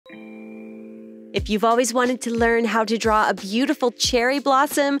If you've always wanted to learn how to draw a beautiful cherry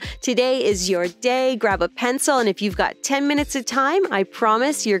blossom, today is your day. Grab a pencil, and if you've got 10 minutes of time, I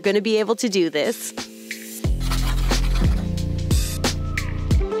promise you're going to be able to do this.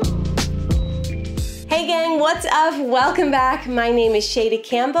 Hey gang, what's up? Welcome back. My name is Shayda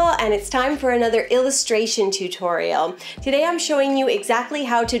Campbell and it's time for another illustration tutorial. Today I'm showing you exactly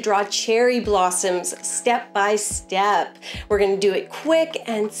how to draw cherry blossoms step by step. We're going to do it quick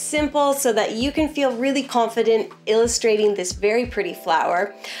and simple so that you can feel really confident illustrating this very pretty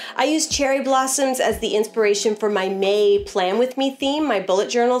flower. I used cherry blossoms as the inspiration for my May Plan With Me theme, my bullet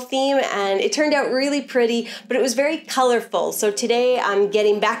journal theme, and it turned out really pretty, but it was very colorful. So today I'm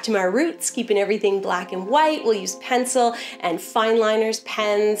getting back to my roots, keeping everything black and white. We'll use pencil and fine liners,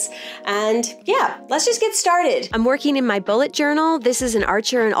 pens, and yeah, let's just get started. I'm working in my bullet journal. This is an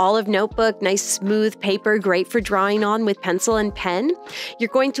Archer and Olive notebook, nice smooth paper, great for drawing on with pencil and pen. You're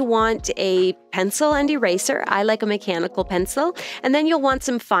going to want a pencil and eraser. I like a mechanical pencil. And then you'll want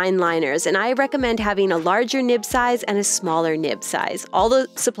some fine liners, and I recommend having a larger nib size and a smaller nib size. All the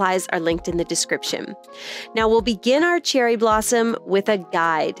supplies are linked in the description. Now we'll begin our cherry blossom with a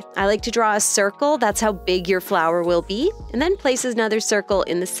guide. I like to draw a circle. That's how big your flower will be, and then place another circle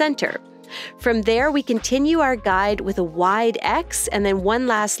in the center. From there, we continue our guide with a wide X and then one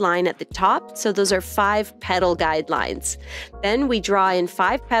last line at the top. So those are 5 petal guidelines. Then we draw in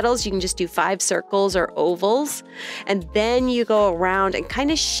 5 petals. You can just do 5 circles or ovals. And then you go around and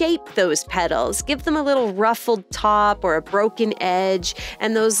kind of shape those petals. Give them a little ruffled top or a broken edge.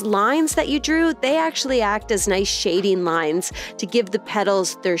 And those lines that you drew, they actually act as nice shading lines to give the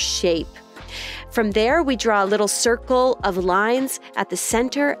petals their shape. From there, we draw a little circle of lines at the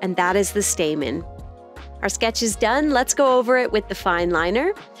center, and that is the stamen. Our sketch is done. Let's go over it with the fine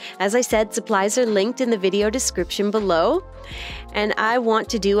liner. As I said, supplies are linked in the video description below. And I want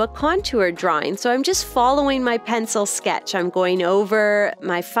to do a contour drawing. So I'm just following my pencil sketch. I'm going over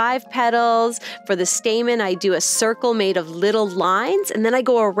my 5 petals. For the stamen, I do a circle made of little lines, and then I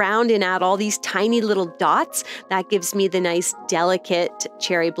go around and add all these tiny little dots. That gives me the nice, delicate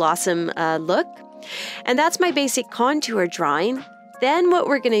cherry blossom look. And that's my basic contour drawing. Then what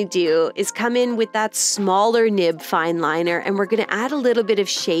we're going to do is come in with that smaller nib fine liner, and we're going to add a little bit of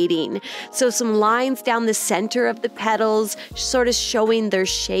shading. So some lines down the center of the petals, sort of showing their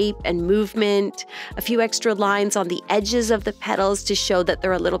shape and movement. A few extra lines on the edges of the petals to show that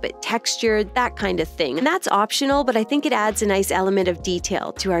they're a little bit textured, that kind of thing. And that's optional, but I think it adds a nice element of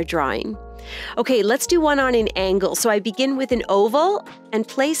detail to our drawing. Okay, let's do one on an angle. So I begin with an oval and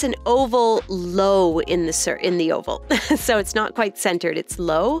place an oval low in the oval. So it's not quite centered, it's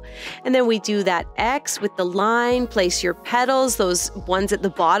low. And then we do that X with the line, place your petals. Those ones at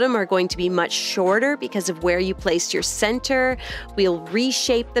the bottom are going to be much shorter because of where you placed your center. We'll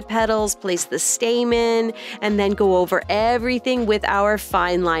reshape the petals, place the stamen, and then go over everything with our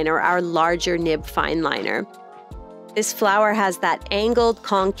fine liner, our larger nib fine liner. This flower has that angled,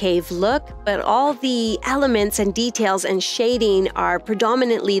 concave look, but all the elements and details and shading are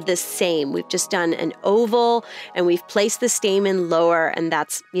predominantly the same. We've just done an oval and we've placed the stamen lower, and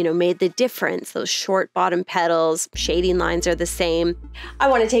that's, made the difference. Those short bottom petals, shading lines are the same. I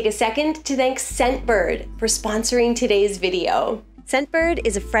want to take a second to thank Scentbird for sponsoring today's video. Scentbird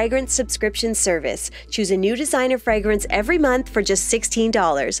is a fragrance subscription service. Choose a new designer fragrance every month for just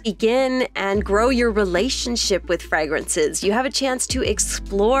 $16. Begin and grow your relationship with fragrances. You have a chance to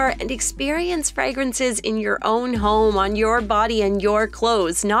explore and experience fragrances in your own home, on your body and your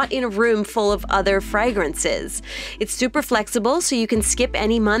clothes, not in a room full of other fragrances. It's super flexible, so you can skip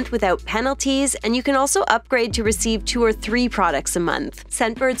any month without penalties, and you can also upgrade to receive 2 or 3 products a month.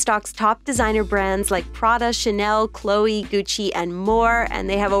 Scentbird stocks top designer brands like Prada, Chanel, Chloe, Gucci, and more, and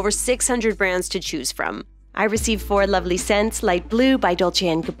they have over 600 brands to choose from. I received 4 lovely scents: Light Blue by Dolce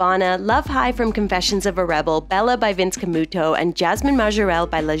 & Gabbana, Love High from Confessions of a Rebel, Bella by Vince Camuto, and Jasmine Majorelle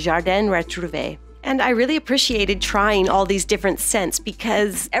by Le Jardin Retrouvé. And I really appreciated trying all these different scents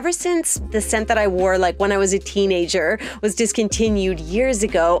because ever since the scent that I wore when I was a teenager was discontinued years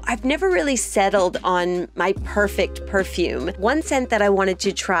ago, I've never really settled on my perfect perfume. One scent that I wanted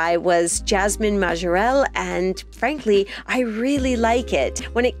to try was Jasmine Majorelle, and frankly, I really like it.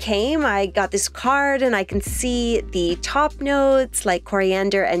 When it came, I got this card and I can see the top notes like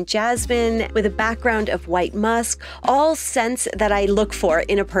coriander and jasmine with a background of white musk, all scents that I look for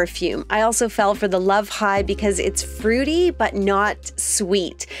in a perfume. I also fell for the Love High because it's fruity but not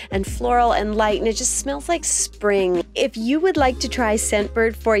sweet and floral and light, and it just smells like spring. If you would like to try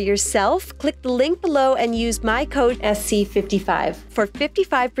Scentbird for yourself, click the link below and use my code SC55 for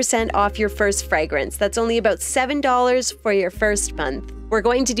 55% off your first fragrance. That's only about $7 for your first month. We're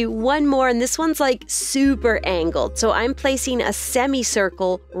going to do one more, and this one's like super angled. So I'm placing a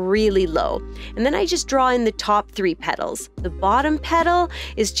semicircle really low. And then I just draw in the top 3 petals. The bottom petal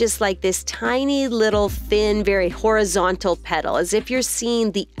is just like this tiny little thin, very horizontal petal, as if you're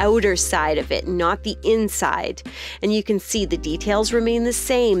seeing the outer side of it, not the inside. And you can see the details remain the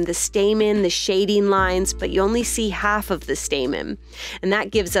same, the stamen, the shading lines, but you only see half of the stamen. And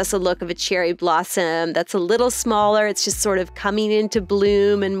that gives us a look of a cherry blossom that's a little smaller. It's just sort of coming into bloom,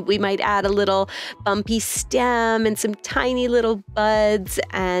 and we might add a little bumpy stem and some tiny little buds.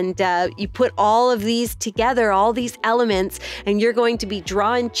 And you put all of these together, all these elements, and you're going to be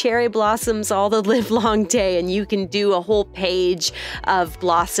drawing cherry blossoms all the live long day. And you can do a whole page of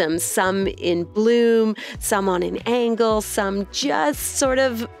blossoms, some in bloom, some on an angle, some just sort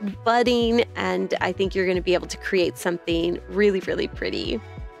of budding. And I think you're going to be able to create something really, really pretty.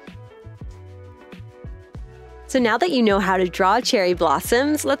 So now that you know how to draw cherry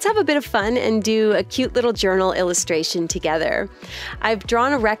blossoms, let's have a bit of fun and do a cute little journal illustration together. I've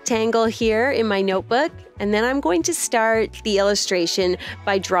drawn a rectangle here in my notebook, and then I'm going to start the illustration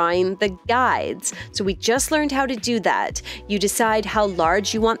by drawing the guides. So we just learned how to do that. You decide how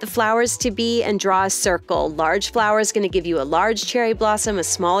large you want the flowers to be and draw a circle. Large flower is going to give you a large cherry blossom, a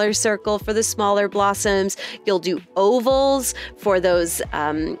smaller circle for the smaller blossoms. You'll do ovals for those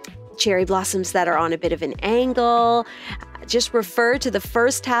cherry blossoms that are on a bit of an angle. Just refer to the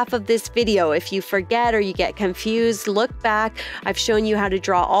first half of this video. If you forget or you get confused, look back. I've shown you how to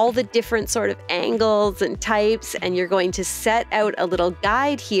draw all the different sort of angles and types, and you're going to set out a little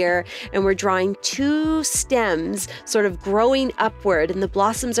guide here, and we're drawing 2 stems sort of growing upward, and the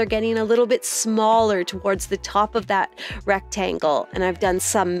blossoms are getting a little bit smaller towards the top of that rectangle. And I've done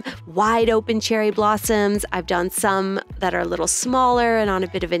some wide open cherry blossoms. I've done some that are a little smaller and on a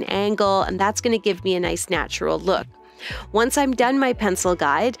bit of an angle, and that's going to give me a nice natural look. Once I'm done my pencil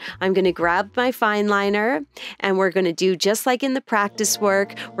guide, I'm going to grab my fine liner, and we're going to do just like in the practice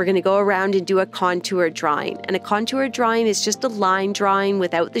work. We're going to go around and do a contour drawing. And a contour drawing is just a line drawing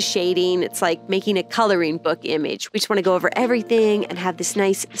without the shading. It's like making a coloring book image. We just want to go over everything and have this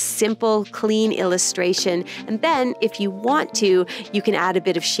nice, simple, clean illustration. And then if you want to, you can add a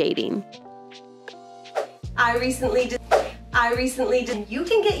bit of shading. I recently did. You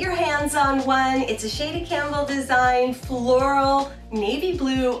can get your hands on one. It's a Shayda Campbell design, floral, navy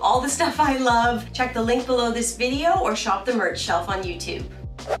blue, all the stuff I love. Check the link below this video or shop the merch shelf on YouTube.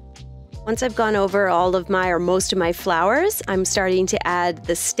 Once I've gone over all of my or most of my flowers, I'm starting to add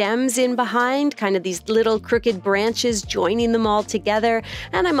the stems in behind, kind of these little crooked branches, joining them all together.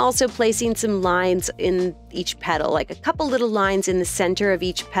 And I'm also placing some lines in each petal, like a couple little lines in the center of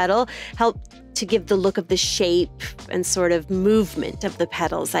each petal, help to give the look of the shape and sort of movement of the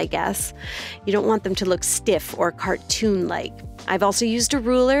petals, I guess. You don't want them to look stiff or cartoon-like. I've also used a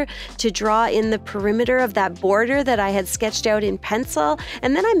ruler to draw in the perimeter of that border that I had sketched out in pencil,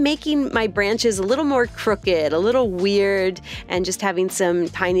 and then I'm making my branches a little more crooked, a little weird, and just having some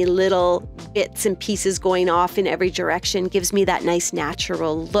tiny little bits and pieces going off in every direction gives me that nice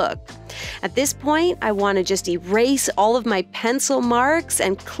natural look. At this point, I want to just erase all of my pencil marks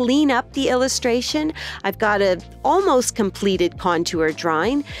and clean up the illustration. I've got a almost completed contour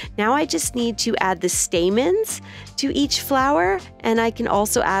drawing. Now I just need to add the stamens to each flower, and I can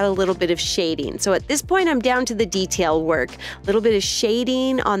also add a little bit of shading. So at this point, I'm down to the detail work. A little bit of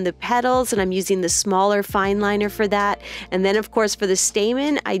shading on the petals, and I'm using the smaller fine liner for that. And then, of course, for the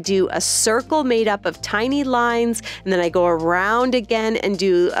stamen, I do a circle made up of tiny lines, and then I go around again and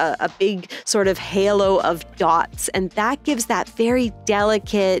do a big sort of halo of dots. And that gives that very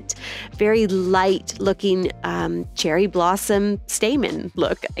delicate, very light looking cherry blossom stamen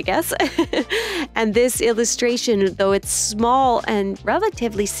look, I guess. And this illustration, though it's small and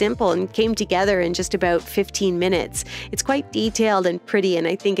relatively simple and came together in just about 15 minutes, it's quite detailed and pretty, and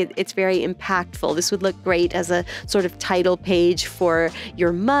I think it's very impactful. This would look great as a sort of title page for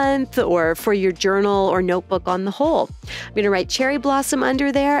your month or for your journal or notebook on the whole. I'm going to write cherry blossom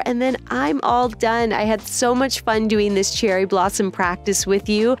under there, and then I'm all done. I had so much fun doing this cherry blossom practice with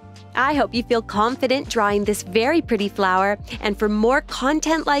you. I hope you feel confident drawing this very pretty flower, and for more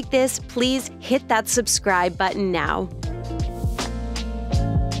content like this, please hit that subscribe button now.